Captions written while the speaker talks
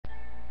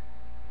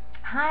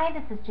Hi,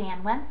 this is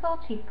Jan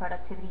Wencel, Chief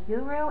Productivity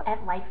Guru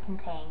at Life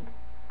Contained.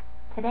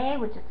 Today,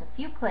 with just a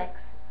few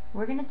clicks,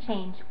 we're going to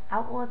change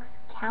Outlook's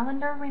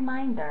calendar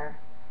reminder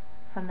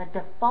from the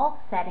default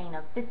setting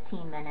of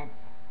 15 minutes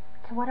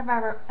to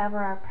whatever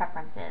our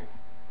preference is.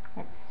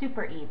 It's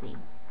super easy.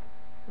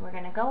 So we're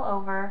going to go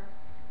over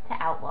to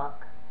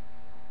Outlook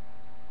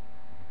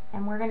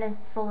and we're going to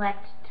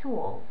select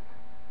Tools,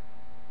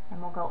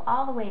 and we'll go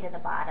all the way to the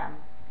bottom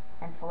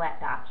and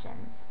select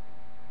Options.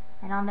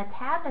 And on the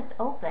tab that's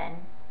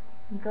open,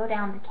 you go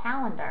down to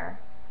Calendar,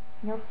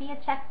 and you'll see a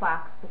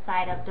checkbox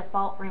beside of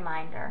Default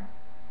Reminder.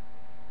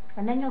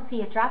 And then you'll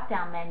see a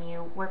drop-down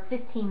menu where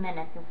 15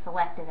 minutes is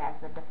selected as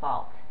the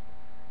default.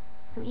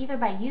 So either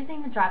by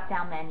using the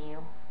drop-down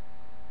menu,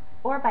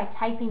 or by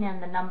typing in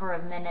the number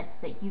of minutes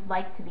that you'd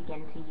like to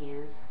begin to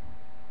use,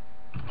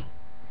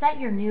 set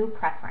your new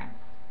preference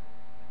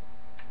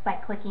by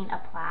clicking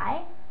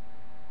Apply,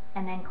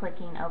 and then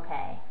clicking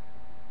OK.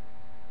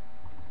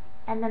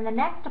 And then the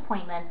next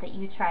appointment that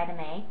you try to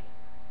make,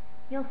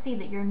 you'll see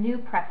that your new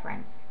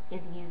preference is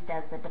used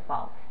as the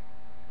default.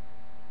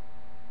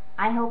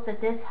 I hope that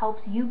this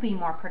helps you be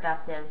more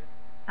productive.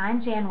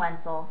 I'm Jan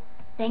Wencel.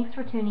 Thanks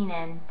for tuning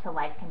in to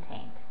Life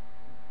Contained.